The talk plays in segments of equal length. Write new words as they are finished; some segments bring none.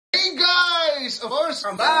is of course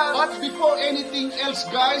Amba. But before anything else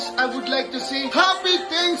guys, I would like to say Happy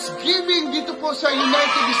Thanksgiving dito po sa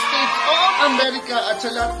United States of America at sa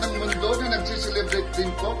lahat ng mundo na nagsiselebrate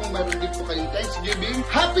din po kung meron din po kayong Thanksgiving.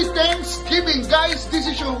 Happy Thanksgiving guys! This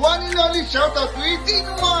is your one and only shoutout with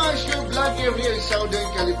Dino Mars, your vlogger here in Southern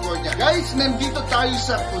California. Guys, nandito tayo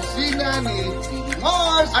sa kusina ni Dino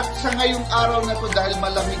Mars at sa ngayong araw na to dahil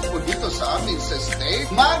malamig po dito sa amin sa state,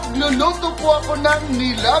 magluluto po ako ng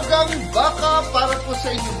nilagang baka para po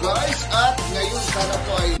sa inyo guys. At ngayon sana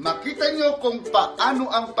po ay makita nyo kung paano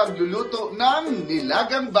ang pagluluto ng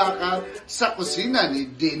nilagang baka sa kusina ni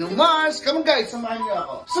Dino Mars. Come on guys, samahan nyo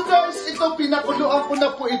ako. So guys, ito pinakuluan ko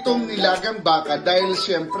na po itong nilagang baka dahil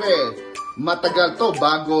syempre matagal to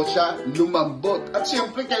bago siya lumambot. At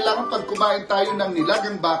syempre kailangan pag kumain tayo ng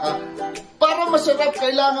nilagang baka, para masarap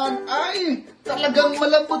kailangan ay talagang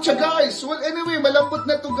malambot siya guys. Well anyway, malambot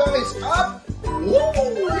na to guys. Up!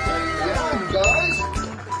 Woo! Ayan guys.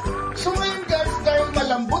 So ngayon guys, dahil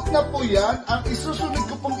malambot na po yan, ang isusunod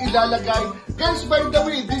ko pong ilalagay. Guys, by the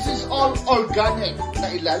way, this is all organic na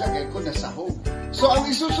ilalagay ko na sahog. So ang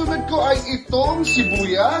isusunod ko ay itong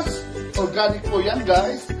sibuyas. Organic po yan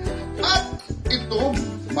guys. At itong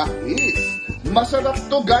mais. Masarap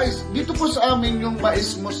to guys. Dito po sa amin yung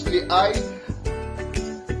mais mostly ay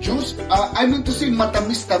juice. I mean to say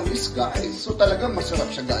matamis-tamis guys. So talagang masarap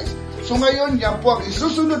siya guys. So ngayon yan po ang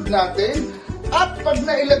isusunod natin. At pag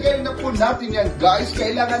nailagay na po natin yan guys,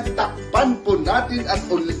 kailangan takpan po natin at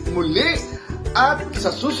ulit muli. At sa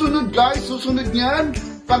susunod guys, susunod niyan,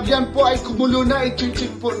 pag yan po ay kumulo na, i-check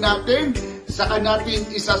po natin. Saka natin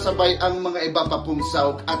isasabay ang mga iba pa pong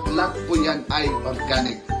sahog at lahat po yan ay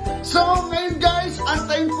organic. So ngayon guys,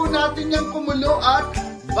 antayin po natin yung kumulo at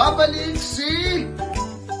babalik si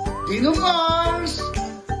Dino Mars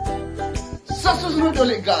sa susunod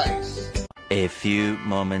ulit guys. A few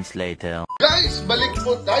moments later. Guys, balik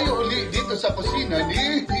po tayo uli dito sa kusina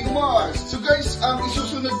ni Dino Mars. So guys, ang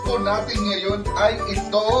isusunod po natin ngayon ay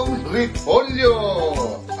itong repolyo.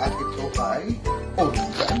 At ito ay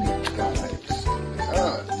organic guys.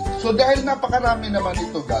 So dahil napakarami naman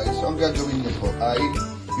ito guys, so ang gagawin niyo po ay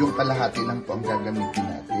yung kalahati lang po ang gagamitin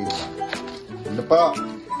natin. Ano pa?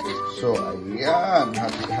 So ayan,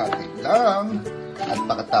 hati-hati lang. At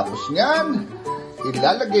pagkatapos niyan,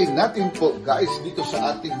 ilalagay natin po guys dito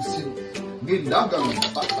sa ating nilagang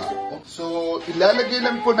baka. So ilalagay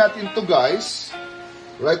lang po natin to guys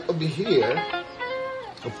right over here.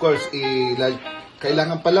 Of course,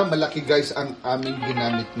 kailangan pala malaki guys ang aming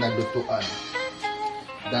ginamit na lutuan.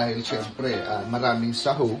 Dahil syempre maraming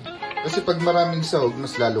sahog. Kasi pag maraming sahog,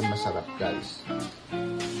 mas lalong masarap guys.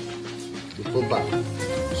 Di po ba?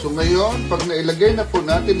 So ngayon, pag nailagay na po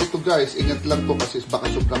natin ito guys, ingat lang po kasi baka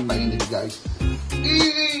sobrang mainit guys.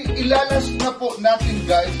 Ilalas na po natin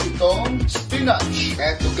guys itong spinach.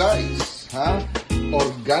 Eto guys, ha?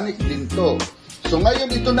 Organic din to. So ngayon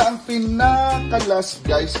ito na ang pinakalas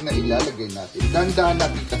guys na ilalagay natin. Dandahan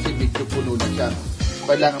natin kasi medyo puno na siya.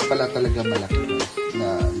 Kailangan pala talaga malaki guys na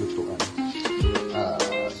lutuan.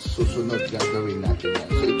 Susunod gagawin natin yan.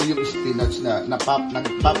 So ito yung spinach na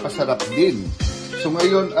nagpapasarap din. So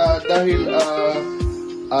ngayon dahil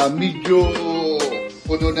medyo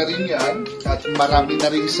puno na rin yan at marami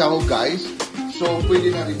na rin sahog guys, so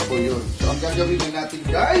pwede na rin po yun. So ang gagawin na natin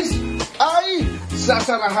guys ay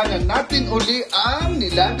sasarahan na natin uli ang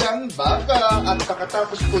nilagang baka. At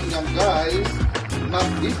pagkatapos po niyan guys,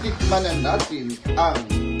 matitikman na natin ang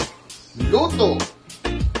luto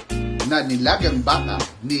na nilagang baka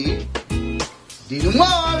ni Dino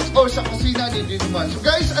Mars o sa kusina ni Dino Mars. So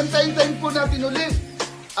guys, antayin-tayin po natin ulit.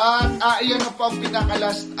 At ayan na po ang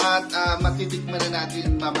pinakalas at matitikman na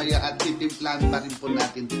natin mamaya at titimplahan pa rin po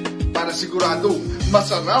natin para sigurado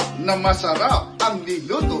masarap na masarap ang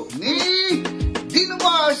niluto ni Dino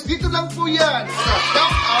Mars. Dito lang po yan sa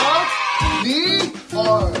Shout Out ni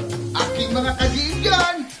or aking mga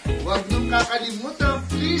kaibigan. Huwag niyong kakalimutan,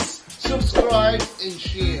 please subscribe and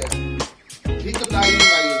share. Dito tayo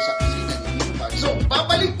ngayon sa kusina ni Dino Mars. So,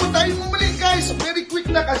 babalik po tayo muli guys. Very quick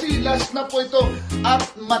na kasi last na po ito. At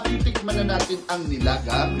matitikman na natin ang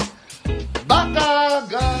nilagang baka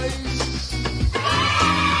guys.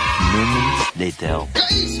 Moments later.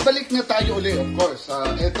 Guys, balik na tayo ulit of course.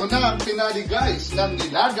 Ito na ang finale guys ng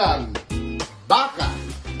nilagang baka.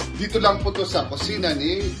 Dito lang po to sa kusina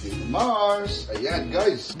ni Dino Mars. Ayan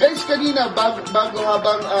guys. Guys, kanina bago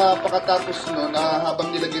habang pakatapos nun,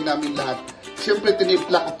 habang nilagyan namin lahat, siyempre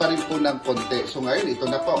tinimpla ko pa rin po ng konti. So ngayon, ito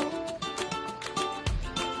na po.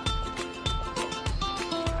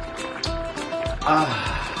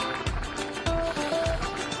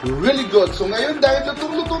 Really good. So ngayon, dahil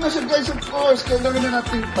lutong-luto na siya guys, of course, kailangan na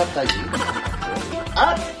natin patayin.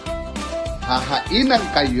 at hahainan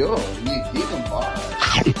kayo ni Dino Mars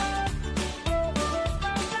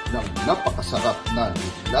ng napakasarap na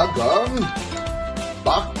nilagang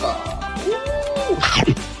baka. Woo!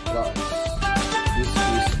 Guys, this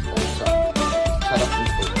is awesome. Sarap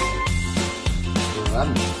nito.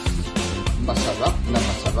 Masarap na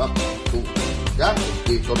masarap ito. Yan,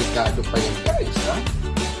 dito Ricardo pa yan guys, ha?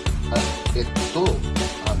 At ito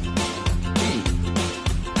ang beef.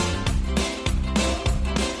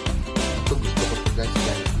 Ito gusto ko ito guys,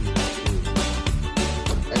 dahil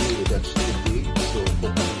anyway, that's the big. So,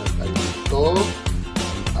 kukunin na tayo ito.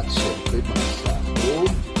 At syempre, mga sahog.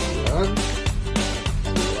 Yan.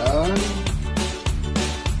 Ayan.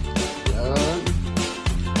 Ayan.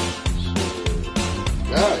 So,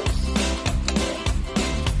 guys.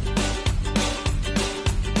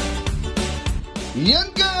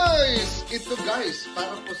 Yan guys! Ito guys,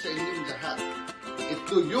 para po sa inyong lahat.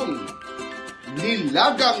 Ito yung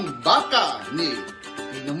nilagang baka ni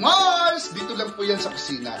Dino Mars. Dito lang po yan sa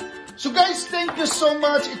kusina. So guys, thank you so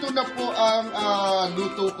much. Ito na po ang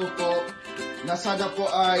luto ko po. Na sana po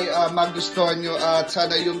ay magustuhan nyo at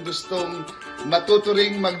sana yung gustong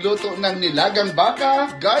matuturing magluto ng nilagang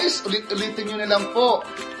baka. Guys, ulit-ulitin nyo na lang po.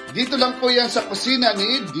 Dito lang po yan sa kusina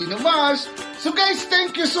ni Dino Mars. So guys,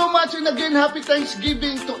 thank you so much and again, happy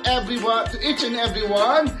Thanksgiving to everyone, to each and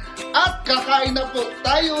everyone. At kakain na po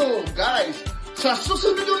tayo, guys. Sa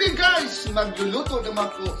susunod ulit, guys, magluluto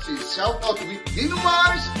naman po si Shoutout with Dino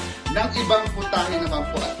Mars ng ibang putahe naman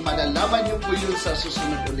po at malalaman niyo po yun sa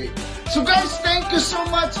susunod ulit. So guys, thank you so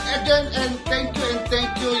much again and thank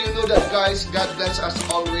you. You know that guys, God bless us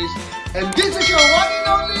always. And this is your one and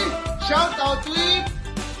only Shoutout with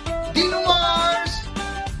Dino Mars.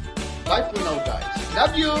 Bye for now, guys.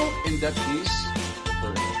 Love you, and that is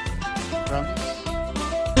forever. Promise.